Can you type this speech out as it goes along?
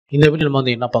இந்த வீடியோ நம்ம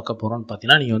வந்து என்ன பார்க்க போறோம்னு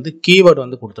பார்த்தீங்கன்னா, நீங்க வந்து கீவேர்ட்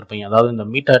வந்து குடுத்திருப்பீங்க. அதாவது இந்த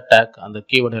மீட்டா டேக் அந்த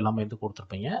கீவேர்ட் எல்லாமே வந்து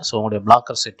குடுத்திருப்பீங்க. ஸோ உங்களுடைய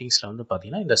பிளாக்கர் செட்டிங்ஸ்ல வந்து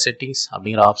பார்த்தீங்கன்னா, இந்த செட்டிங்ஸ்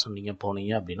அப்படிங்கிற ஆப்ஷன் நீங்க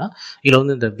போனீங்க அப்படின்னா, இதுல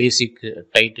வந்து இந்த பேசிக்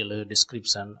டைட்டில்,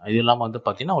 டிஸ்கிரிப்ஷன் இது இல்லாம வந்து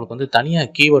பார்த்தீங்கன்னா, உங்களுக்கு வந்து தனியா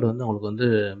கீவேர்ட் வந்து உங்களுக்கு வந்து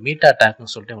மீட்டா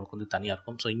டேக்ன்னு சொல்லிட்டு உங்களுக்கு வந்து தனியா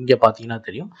இருக்கும். ஸோ இங்க பார்த்தீங்கன்னா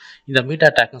தெரியும். இந்த மீட்டா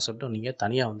டேக்ன்னு சொல்லிட்டு நீங்க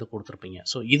தனியா வந்து குடுத்திருப்பீங்க.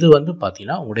 ஸோ இது வந்து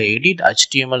பார்த்தீங்கன்னா, உங்களுடைய எடிட்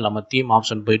HTML நம்ம தீம்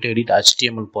ஆப்ஷன் போயிட்டு எடிட்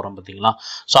HTML போறோம் பார்த்தீங்களா?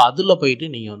 ஸோ அதுல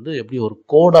போயிட்டு நீங்க வந்து எப்படி ஒரு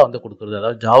கோடா வந்து குடுக்குறது,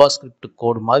 அதாவது ஜாவாஸ்கிரிப்ட்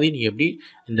கோட் மாதிரி நீங்க எப்படி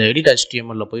இந்த எடிட்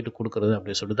HTML போயிட்டு குடுக்குறது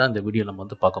அப்படின்னு சொல்லிட்டு தான் இந்த வீடியோ நம்ம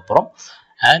வந்து பார்க்க போறோம்.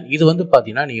 அண்ட் இது வந்து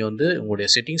பார்த்தீங்கன்னா, நீங்க வந்து உங்களுடைய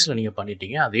செட்டிங்ஸ்ல நீங்க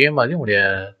பண்ணிட்டீங்க. அதே மாதிரி உங்களுடைய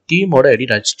தீமோட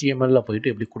எடிட் HTML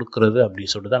போயிட்டு எப்படி குடுக்குறது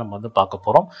அப்படின்னு சொல்லிட்டு தான் நம்ம வந்து பார்க்க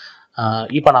போறோம்.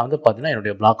 இப்போ நான் வந்து பார்த்தீங்கன்னா,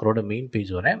 என்னுடைய பிளாக்கரோட மெயின்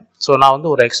பேஜ் வரேன். ஸோ நான் வந்து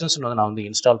ஒரு எக்ஸ்டென்ஷன் வந்து நான் வந்து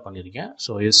இன்ஸ்டால் பண்ணியிருக்கேன்.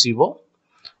 So SEO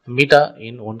meetha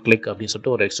in one click அப்படின்னு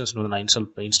சொல்லிட்டு ஒரு எக்ஸ்டென்ஷன் வந்து நான்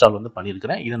இன்ஸ்டால் வந்து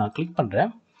பண்ணியிருக்கிறேன். இதை நான் கிளிக்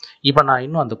பண்ணுறேன். இப்போ நான்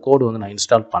இன்னும் அந்த கோடு வந்து நான்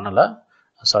இன்ஸ்டால் பண்ணலை.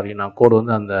 சாரி, நான் கோடு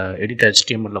வந்து அந்த எடிட்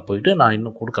HTML போயிட்டு நான்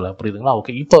இன்னும் கொடுக்கல. புரியுதுங்களா?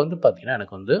 ஓகே. இப்போ வந்து பார்த்தீங்கன்னா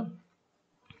எனக்கு வந்து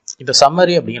இந்த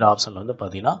சம்மரி அப்படிங்கிற ஆப்ஷனில் வந்து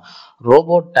பார்த்தீங்கன்னா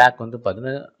ரோபோட் டேக் வந்து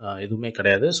பார்த்தீங்கன்னா எதுவுமே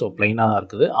கிடையாது. ஸோ பிளைனாக தான்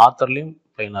இருக்குது. ஆத்தர்லேயும்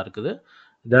பிளைனாக இருக்குது.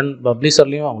 தென்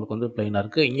பப்ளிஷர்லேயும் அவங்களுக்கு வந்து பிளைனாக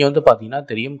இருக்குது. இங்கே வந்து பார்த்தீங்கன்னா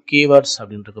தெரியும் கீவேர்ட்ஸ்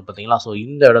அப்படின்றது பார்த்தீங்களா? ஸோ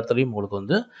இந்த இடத்துலையும் உங்களுக்கு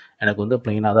வந்து எனக்கு வந்து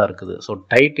பிளைனாக தான் இருக்குது. ஸோ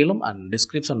டைட்டிலும் அண்ட்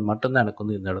டிஸ்கிரிப்ஷன் மட்டும்தான் எனக்கு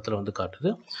வந்து இந்த இடத்துல வந்து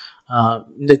காட்டுது.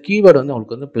 இந்த கீவேர்டு வந்து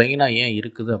உங்களுக்கு வந்து பிளைனாக ஏன்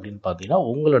இருக்குது அப்படின்னு பார்த்தீங்கன்னா,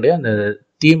 உங்களுடைய அந்த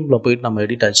தீமில் போயிட்டு நம்ம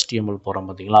எடிட் HTML போகிறோம்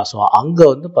பார்த்தீங்களா? ஸோ அங்கே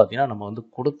வந்து பார்த்தீங்கன்னா நம்ம வந்து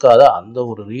கொடுக்காத அந்த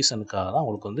ஒரு ரீசனுக்காக தான்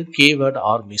உங்களுக்கு வந்து கீவேர்ட்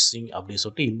ஆர் மிஸ்ஸிங் அப்படின்னு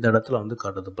சொல்லிட்டு இந்த இடத்துல வந்து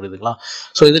காட்டுது. புரியுதுங்களா?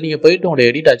 ஸோ இது நீங்கள் போயிட்டு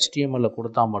உங்களுடைய எடிட் HTML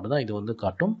கொடுத்தா மட்டும்தான் இது வந்து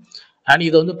காட்டும். அண்ட்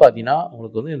இது வந்து பார்த்தீங்கன்னா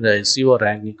உங்களுக்கு வந்து இந்த SEO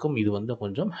ரேங்கிங்க்கும் இது வந்து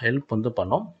கொஞ்சம் ஹெல்ப் வந்து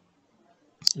பண்ணும்.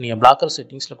 நீங்கள் பிளாக்கர்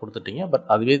செட்டிங்ஸில் கொடுத்துட்டீங்க. பட்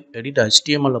அதுவே எடிட்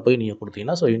HTML போய் நீங்கள்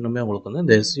கொடுத்தீங்கன்னா ஸோ இன்னுமே உங்களுக்கு வந்து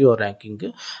இந்த SEO ரேங்கிங்க்கு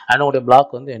அண்ட் உங்களுடைய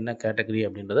பிளாக் வந்து என்ன கேட்டகரி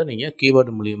அப்படின்றத நீங்கள்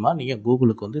கீவேர்டு மூலியமாக நீங்கள்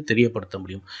கூகுளுக்கு வந்து தெரியப்படுத்த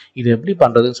முடியும். இது எப்படி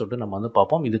பண்ணுறதுன்னு சொல்லிட்டு நம்ம வந்து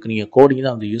பார்ப்போம். இதுக்கு நீங்கள் கோடிங்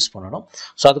தான் வந்து யூஸ் பண்ணணும்.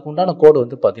 ஸோ அதுக்கு உண்டான கோடு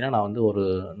வந்து பார்த்தீங்கன்னா நான் வந்து ஒரு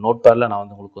நோட் பேடில் நான்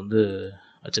வந்து உங்களுக்கு வந்து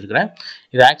வச்சிருக்கிறேன்.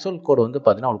 இது ஆக்சுவல் கோடு வந்து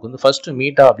பார்த்தீங்கன்னா உங்களுக்கு வந்து ஃபர்ஸ்ட்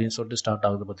மீட்டா அப்படின்னு சொல்லிட்டு ஸ்டார்ட்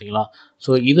ஆகுது பார்த்தீங்களா?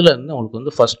 ஸோ இதில் இருந்து உங்களுக்கு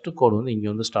வந்து ஃபர்ஸ்ட் கோடு வந்து இங்கே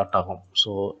வந்து ஸ்டார்ட் ஆகும்.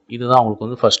 ஸோ இதுதான் உங்களுக்கு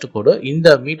வந்து ஃபர்ஸ்ட் கோடு.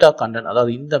 இந்த மீட்டா கண்டென்ட்,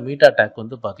 அதாவது இந்த மீட்டா டேக்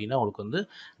வந்து பார்த்தீங்கன்னா உங்களுக்கு வந்து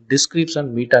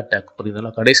டிஸ்கிரிப்ஷன் மீட்டா டேக்,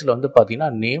 புரியுதுங்களா? கடைசியில் வந்து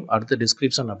பார்த்தீங்கன்னா நேம், அடுத்து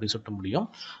டிஸ்கிரிப்ஷன் அப்படின்னு சொல்லிட்டு முடியும்.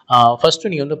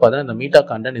 ஃபர்ஸ்ட் நீங்கள் வந்து பார்த்தீங்கன்னா இந்த meetha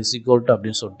content is equal to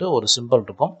அப்படின்னு சொல்லிட்டு ஒரு சிம்பிள்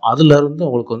இருக்கும். அதுலேருந்து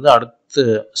உங்களுக்கு வந்து அடுத்து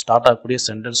ஸ்டார்ட் ஆகக்கூடிய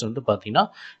சென்டென்ஸ் வந்து பார்த்தீங்கன்னா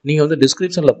நீங்கள் வந்து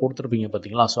டிஸ்கிரிப்ஷனில் கொடுத்துருப்பீங்க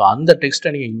பார்த்தீங்களா? ஸோ அந்த டெக்ஸ்ட்டை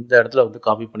நீங்கள் இந்த இடத்துல வந்து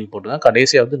காப்பி பண்ணி போட்டுங்க.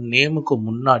 கடைசியாக வந்து நேமுக்கு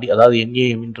முன்னாடி, அதாவது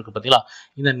NAM இருக்கு பார்த்தீங்களா?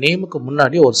 இந்த நேமுக்கு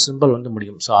முன்னாடி ஒரு சிம்பிள் வந்து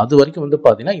முடியும். ஸோ அது வரைக்கும் வந்து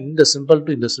பார்த்தீங்கன்னா இந்த சிம்பிள்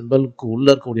டு இந்த சிம்பிளுக்கு உள்ள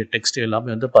இருக்கக்கூடிய டெக்ஸ்ட் எல்லாமே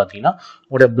வந்து பார்த்தீங்கன்னா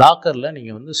உங்களுடைய பிளாக்கரில்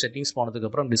நீங்கள் வந்து செட்டிங்ஸ்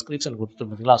போனதுக்கப்புறம் டிஸ்கிரிப்ஷன் கொடுத்துட்டு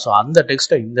பார்த்தீங்களா? ஸோ அந்த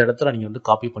டெக்ஸ்ட்டை இந்த இடத்துல நீங்கள் வந்து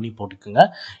காப்பி பண்ணி போட்டுக்குங்க.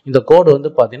 இந்த கோடு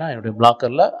வந்து பார்த்தீங்கன்னா என்னுடைய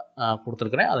பிளாக்கரில்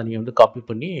கொடுத்துருக்கிறேன். அதை நீங்கள் வந்து காப்பி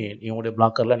பண்ணி உங்களுடைய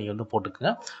பிளாக்கரில் நீங்கள் வந்து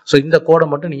போட்டுக்குங்க. ஸோ இந்த கோடை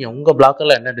மட்டும் நீங்கள் உங்கள்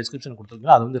பிளாக்கரில் என்ன டிஸ்கிரிப்ஷன்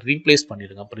கொடுத்துருக்கீங்களோ அதை வந்து ரீப்ளேஸ்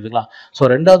பண்ணிடுங்க. புரியுதுங்களா? ஸோ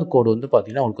ரெண்டாவது கோடு வந்து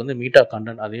பார்த்தீங்கன்னா உங்களுக்கு வந்து மீட்டா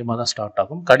கண்டென்ட் அதே மாதிரி தான் ஸ்டார்ட்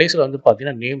ஆகும். கடைசியில் வந்து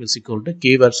பார்த்தீங்கன்னா name is equal to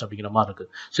keywords அப்படிங்கிற மாதிரி இருக்குது.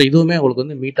 ஸோ இதுவுமே உங்களுக்கு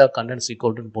வந்து மீட்டா கண்டென்ட்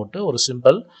ஈக்குவல் டு போட்டு ஒரு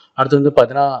சிம்பிள், அடுத்து வந்து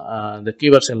பார்த்தீங்கன்னா இந்த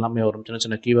கீவேர்ட்ஸ் எல்லாமே வரும். சின்ன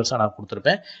சின்ன கீவேர்ட்ஸாக நான்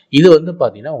கொடுத்துருப்பேன். இது வந்து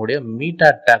பார்த்தீங்கன்னா உங்களுடைய மீட்டா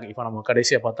டேக். இப்போ நம்ம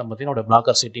கடைசியாக பார்த்தோம் பார்த்தீங்கன்னா உங்களுடைய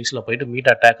பிளாக்கர் செட்டிங்ஸில் போயிட்டு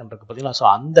மீட்டா டேக்ன்றது பார்த்தீங்கன்னா ஸோ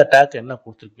அந்த டேக் என்ன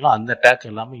கொடுத்துருக்கீங்களோ அந்த டேக்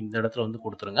எல்லாமே இந்த இடத்துல வந்து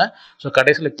கொடுத்துருங்க. ஸோ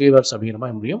கடைசியில் கீவேர்ட்ஸ் அப்படிங்கிற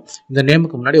மாதிரி முடியும். இந்த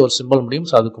நேமுக்கு முன்னாடி ஒரு சிம்பிள் முடியும்.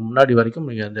 ஸோ அதுக்கு முன்னாடி வரைக்கும்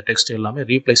நீங்கள் இந்த டெக்ஸ்ட் எல்லாமே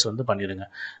ரீப்ளேஸ் வந்து பண்ணிடுங்க.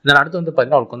 தென் அடுத்து வந்து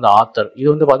பார்த்தீங்கன்னா உங்களுக்கு வந்து ஆத்தர். இது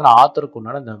வந்து பார்த்தீங்கன்னா ஆத்தருக்கு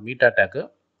உண்டான இந்த மீட்டா டேக்கு.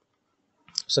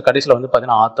 ஸோ கடைசியில் வந்து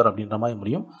பார்த்தீங்கன்னா ஆத்தர் அப்படின்ற மாதிரி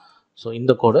முடியும். ஸோ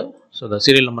இந்த கோடு, ஸோ இந்த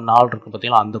சீரியல் நம்பர் 4 இருக்குது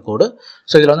பார்த்தீங்கன்னா அந்த கோடு.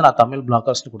 ஸோ இதில் வந்து நான் தமிழ்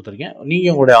பிளாக்கர்ஸ்னு கொடுத்துருக்கேன்.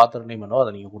 நீங்கள் உங்களுடைய ஆத்தர் நேம் என்னவோ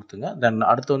அதை நீங்கள் கொடுத்துங்க. தென்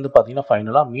அடுத்து வந்து பார்த்தீங்கன்னா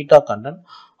ஃபைனலாக மீட்டா கண்டென்ட்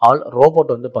ஆல்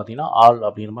ரோபோட் வந்து பார்த்தீங்கன்னா ஆல்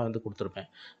அப்படிங்கிற மாதிரி வந்து கொடுத்துருப்பேன்.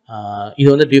 இது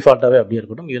வந்து டிஃபால்ட்டாகவே அப்படியே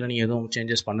இருக்கட்டும். இதில் நீங்கள் எதுவும்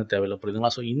சேஞ்சஸ் பண்ண தேவையில்லை.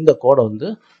 புரியுதுங்களா? ஸோ இந்த கோடை வந்து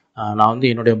நான் வந்து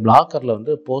என்னுடைய பிளாக்கரில்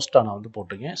வந்து போஸ்ட்டாக நான் வந்து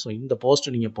போட்டிருக்கேன். ஸோ இந்த போஸ்ட்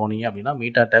நீங்கள் போனீங்க அப்படின்னா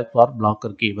meetha take for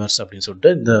blogger keywords அப்படின்னு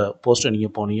சொல்லிட்டு இந்த போஸ்ட்டை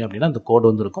நீங்கள் போனீங்க அப்படின்னா இந்த கோடு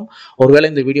வந்து இருக்கும். ஒருவேளை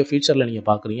இந்த வீடியோ ஃபியூச்சரில் நீங்கள்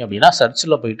பார்க்குறீங்க அப்படின்னா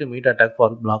சர்ச்சில் போயிட்டு meetha take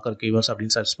for blogger keywords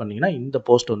அப்படின்னு சர்ச் பண்ணிங்கன்னா இந்த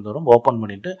போஸ்ட் வந்து வரும். ஓப்பன்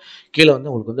பண்ணிவிட்டு கீழே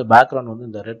வந்து உங்களுக்கு வந்து பேக்ரவுண்ட் வந்து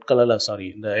இந்த ரெட் கலரில், சாரி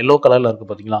இந்த எல்லோ கலரில்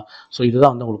இருக்குது பார்த்தீங்களா? ஸோ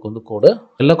இதுதான் வந்து உங்களுக்கு வந்து கோடு.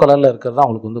 எல்லோ கலரில் இருக்கிறது தான்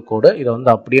உங்களுக்கு வந்து கோடு. இதை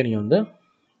வந்து அப்படியே நீங்கள் வந்து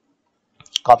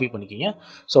காப்பி பண்ணிக்கிங்க.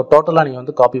 ஸோ டோட்டலாக நீங்கள்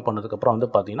வந்து காப்பி பண்ணதுக்கப்புறம் வந்து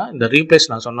பார்த்தீங்கன்னா இந்த ரீப்ளேஸ்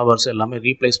நான் சொன்ன வேர்ட்ஸ் எல்லாமே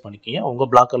ரீப்ளேஸ் பண்ணிக்கிங்க. உங்கள்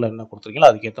பிளாக்கரில் என்ன கொடுத்துருக்கீங்களோ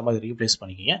அதுக்கேற்ற மாதிரி ரீப்ளேஸ்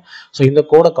பண்ணிக்கிங்க. ஸோ இந்த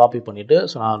கோடை காப்பி பண்ணிவிட்டு,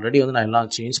 ஸோ நான் ஆல்ரெடி வந்து நான் எல்லாம்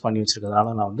சேஞ்ச் பண்ணி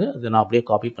வச்சிருக்கிறதுனால நான் வந்து இதை நான் அப்படியே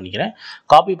காப்பி பண்ணிக்கிறேன்.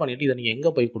 காப்பி பண்ணிவிட்டு இதை நீங்கள்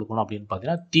எங்கே போய் கொடுக்கணும் அப்படின்னு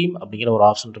பார்த்தீங்கன்னா தீம் அப்படிங்கிற ஒரு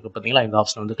ஆப்ஷன் இருக்குது பார்த்தீங்களா? இந்த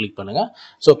ஆப்ஷன் வந்து கிளிக் பண்ணுங்கள்.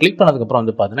 ஸோ கிளிக் பண்ணதுக்கப்புறம்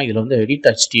வந்து பார்த்தீங்கன்னா இதில் வந்து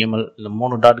எடிட் HTML இந்த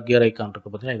 3 டாட் கியர் ஐக்கான்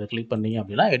இருக்குது பார்த்தீங்கன்னா இதை கிளிக் பண்ணீங்க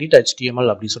அப்படின்னா எடிட் HTML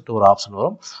அப்படின்னு சொல்லிட்டு ஒரு ஆப்ஷன்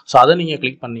வரும். ஸோ அதை நீங்கள்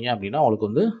கிளிக் பண்ணீங்க அப்படின்னா உங்களுக்கு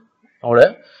வந்து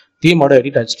உங்களோட தீமோட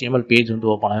எடிட் HTML பேஜ் வந்து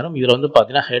ஓப்பன் ஆகிடும். இதில் வந்து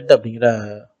பார்த்தீங்கன்னா ஹெட் அப்படிங்கிற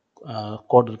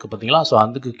கோட் இருக்குது பார்த்தீங்களா. ஸோ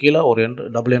அதுக்கு கீழே ஒரு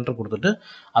டபுள் என்ட்ரு கொடுத்துட்டு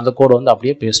அந்த கோடை வந்து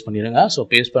அப்படியே பேஸ்ட் பண்ணிடுங்க. ஸோ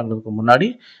பேஸ்ட் பண்ணுறதுக்கு முன்னாடி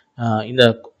இந்த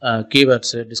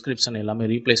கீவேர்ட்ஸு டிஸ்கிரிப்ஷன் எல்லாமே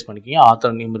ரீப்ளேஸ் பண்ணிக்கிங்க,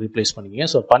 ஆத்தர் நேம் ரீப்ளேஸ் பண்ணிக்கிங்க.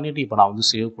 ஸோ பண்ணிவிட்டு இப்போ நான் வந்து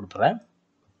சேவ் கொடுத்துறேன்.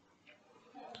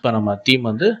 இப்போ நம்ம தீம்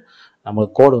வந்து நம்ம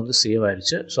கோடு வந்து சேவ்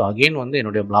ஆயிடுச்சு. ஸோ அகெயின் வந்து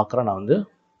என்னுடைய பிளாக்கரை நான் வந்து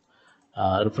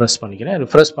ரிஃப்ரெஷ் பண்ணிக்கிறேன்.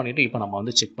 ரிஃப்ரெஷ் பண்ணிவிட்டு இப்போ நம்ம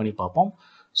வந்து செக் பண்ணி பார்ப்போம்.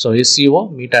 So SEO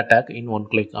meetha take in one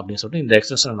click அப்படின்னு சொல்லிட்டு இந்த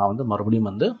எக்ஸ்டென்ஷனை நான் வந்து மறுபடியும்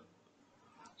வந்து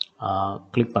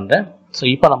கிளிக் பண்ணுறேன். ஸோ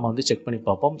இப்போ நம்ம வந்து செக் பண்ணி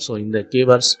பார்ப்போம். ஸோ இந்த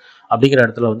கீவேர்ட்ஸ் அப்படிங்கிற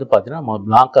இடத்துல வந்து பார்த்தீங்கன்னா நம்ம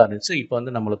பிளாக்காக இருந்துச்சு. இப்போ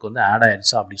வந்து நம்மளுக்கு வந்து ஆட்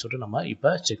ஆயிடுச்சா அப்படின்னு சொல்லிட்டு நம்ம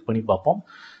இப்போ செக் பண்ணி பார்ப்போம்.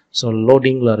 ஸோ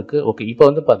லோடிங்கில் இருக்குது. ஓகே, இப்போ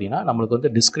வந்து பார்த்தீங்கன்னா நம்மளுக்கு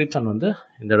வந்து டிஸ்கிரிப்ஷன் வந்து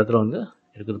இந்த இடத்துல வந்து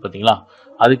இருக்குது பார்த்தீங்களா.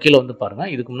 அது கீழே வந்து பாருங்கள்,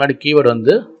 இதுக்கு முன்னாடி கீவேர்டு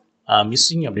வந்து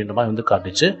மிஸ்ஸிங் அப்படின்ற மாதிரி வந்து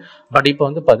காட்டுச்சு. பட் இப்போ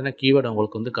வந்து பார்த்தீங்கன்னா கீவேர்டு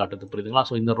உங்களுக்கு வந்து காட்டுது, புரியுதுங்களா.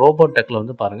 ஸோ இந்த ரோபோட் டெக்கில்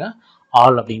வந்து பாருங்கள்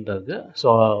ஆல் அப்படின்றது. ஸோ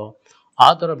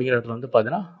ஆத்தர் அப்படிங்கிற இடத்துல வந்து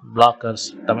பார்த்தீங்கன்னா பிளாக்கர்ஸ்,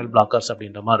 தமிழ் பிளாக்கர்ஸ்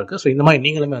அப்படின்ற மாதிரி இருக்குது. ஸோ இந்த மாதிரி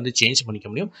நீங்களுமே வந்து சேஞ்ச் பண்ணிக்க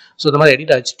முடியும். ஸோ இந்த மாதிரி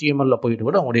எடிட் HTML போயிட்டு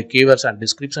கூட உங்களுடைய கீவேர்ட்ஸ் அண்ட்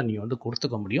டிஸ்கிரிப்ஷன் நீங்கள் வந்து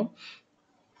கொடுத்துக்க முடியும்.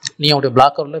 நீங்கள் உங்களுடைய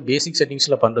பிளாக்கரில் பேசிக்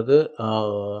செட்டிங்ஸில் பண்ணுறது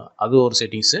அது ஒரு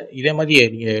செட்டிங்ஸு. இதே மாதிரி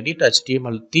நீங்கள் எடிட்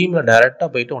HTML தீமில் டைரெக்டாக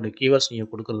போயிட்டு உங்களுடைய கீவேர்ட்ஸ் நீங்கள்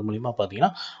கொடுக்குறது மூலிமா பார்த்தீங்கன்னா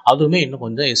அதுவுமே இன்னும்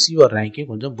கொஞ்சம் SEO ரேங்கிங்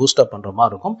கொஞ்சம் பூஸ்டப் பண்ணுற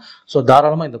மாதிரி இருக்கும். ஸோ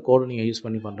தாராளமாக இந்த கோடு நீங்கள் யூஸ்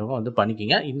பண்ணி பண்ணுறவங்க வந்து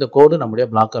பண்ணிக்கிங்க. இந்த கோடு நம்முடைய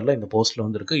பிளாக்கரில் இந்த போஸ்ட்டில்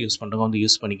வந்து இருக்குது, யூஸ் பண்ணுறவங்க வந்து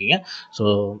யூஸ் பண்ணிக்கிங்க. ஸோ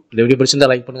இந்த வீடியோ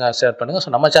பிடிச்சிருந்தால் லைக் பண்ணுங்கள், ஷேர் பண்ணுங்கள்.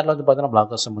 ஸோ நம்ம சேனலில் வந்து பார்த்தீங்கன்னா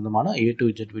பிளாக்கர் சம்பந்தமான A to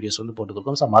Z வீடியோஸ் வந்து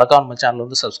போட்டுருக்கோம். ஸோ மறக்காம நம்ம சேனல்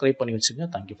வந்து சப்ஸ்கிரைப் பண்ணி வச்சுங்க.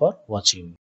 தேங்க்யூ ஃபார் வாட்சிங்.